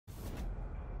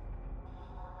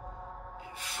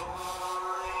Hey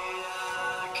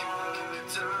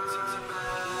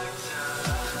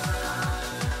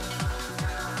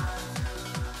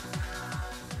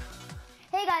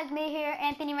guys, me here,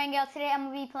 Anthony Rangel. Today I'm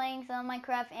going to be playing some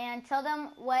Minecraft and tell them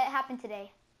what happened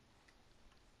today.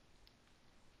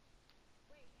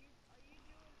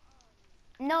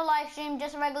 No live stream,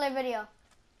 just a regular video.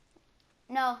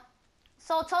 No.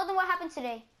 So tell them what happened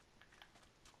today.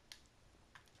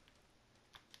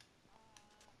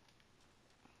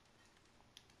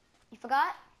 You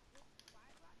forgot?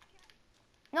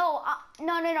 No,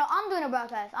 no. I'm doing a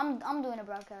broadcast. I'm doing a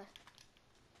broadcast.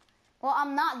 Well,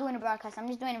 I'm not doing a broadcast. I'm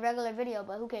just doing a regular video,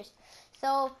 but who cares?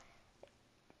 So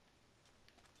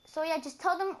yeah, just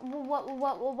tell them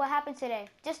what happened today.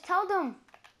 Just tell them.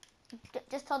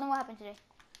 Just tell them what happened today.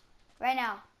 Right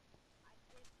now.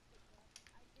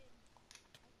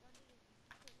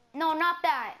 No, not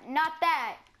that. Not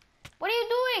that. What are you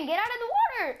doing? Get out of the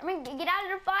water. I mean, get out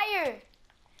of the fire.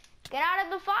 Get out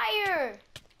of the fire.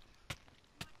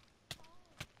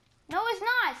 No, it's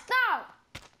not. Stop.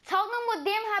 Tell them what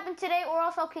damn happened today or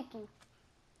else I'll kick you.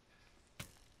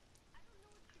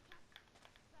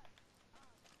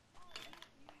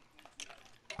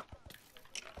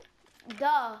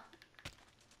 Duh.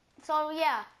 So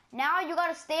yeah, now you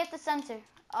gotta stay at the center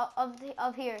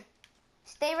of here.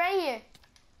 Stay right here.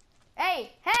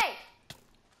 Hey, hey!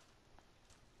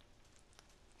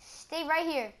 Stay right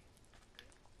here.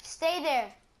 Stay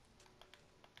there.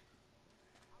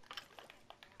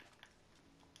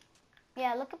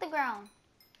 Yeah, look at the ground.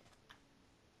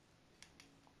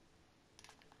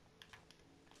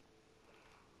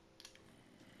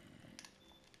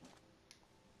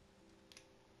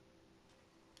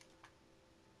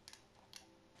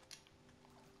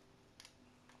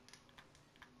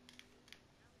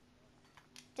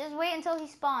 Just wait until he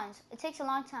spawns. It takes a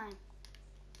long time.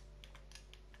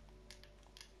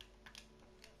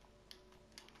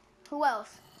 Who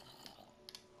else?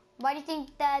 Why do you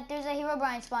think that there's a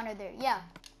Herobrine spawner there? Yeah.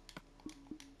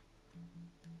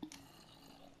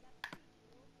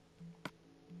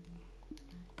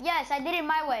 Yes, I did it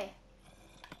my way.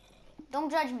 Don't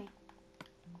judge me.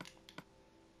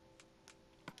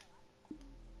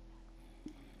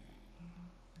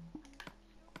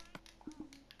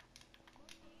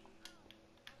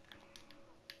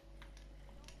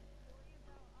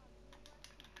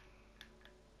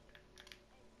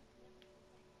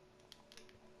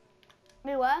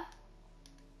 Wait, what?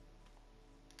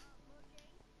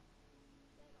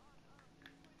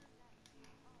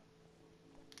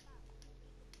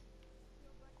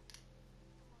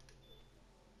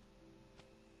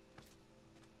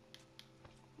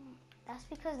 That's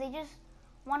because they just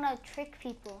want to trick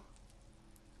people.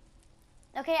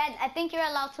 Okay, I think you're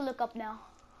allowed to look up now.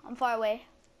 I'm far away.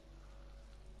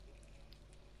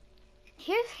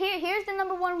 Here's the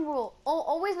 #1 rule.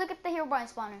 Always look at the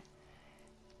Herobrine spawner.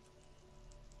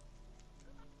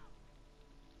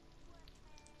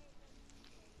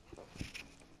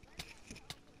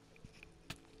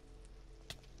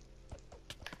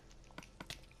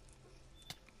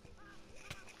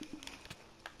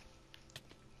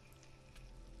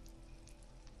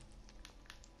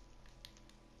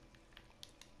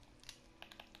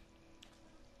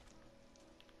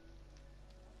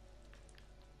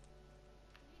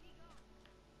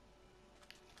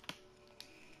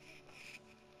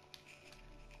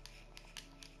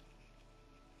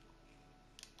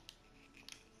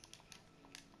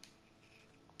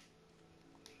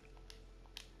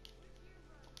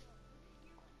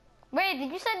 Wait,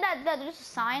 did you say that there's a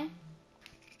sign?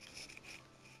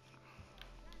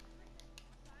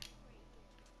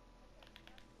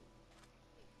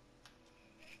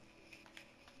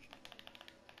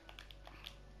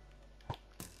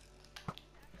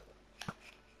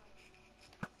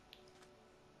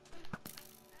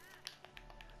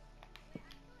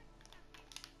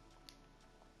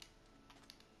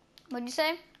 What'd you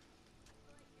say?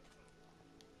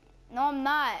 No, I'm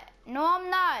not. No, I'm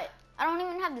not. I don't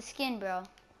even have the skin, bro.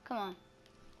 Come on.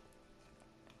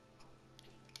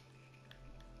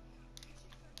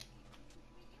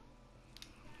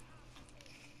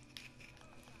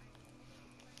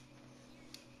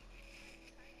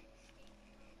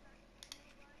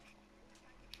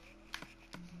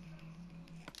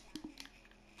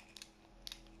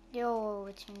 Yo,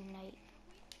 it's midnight.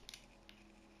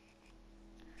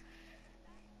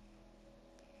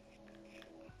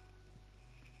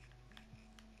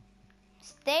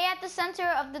 Stay at the center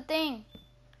of the thing.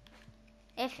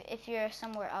 If you're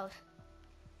somewhere else.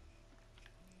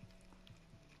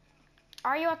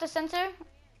 Are you at the center?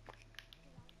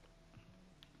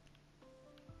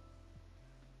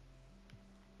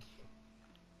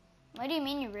 What do you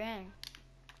mean you ran?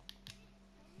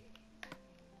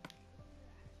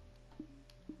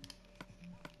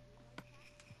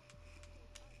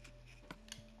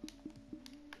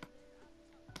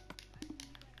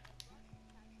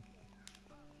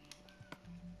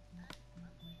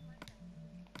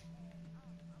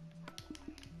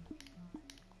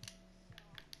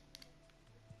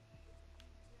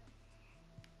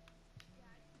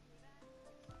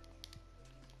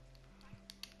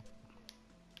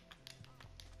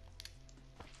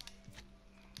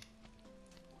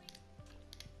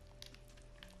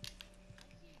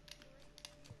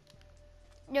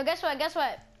 Yo, guess what? Guess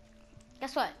what?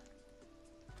 Guess what?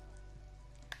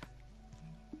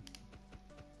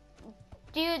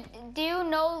 Do you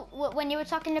know when you were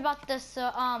talking about this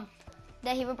the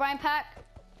Herobrine pack?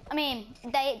 I mean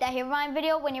that Herobrine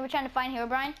video when you were trying to find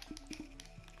Herobrine?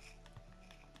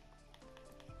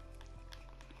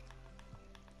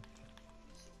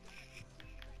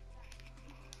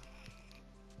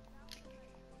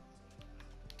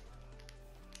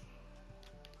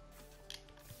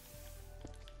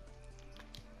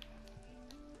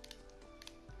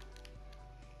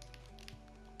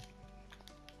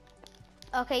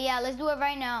 Okay, yeah, let's do it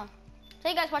right now. So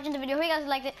you guys watching the video, hope you guys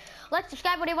liked it. Let's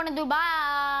subscribe. What do you want to do?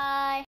 Bye.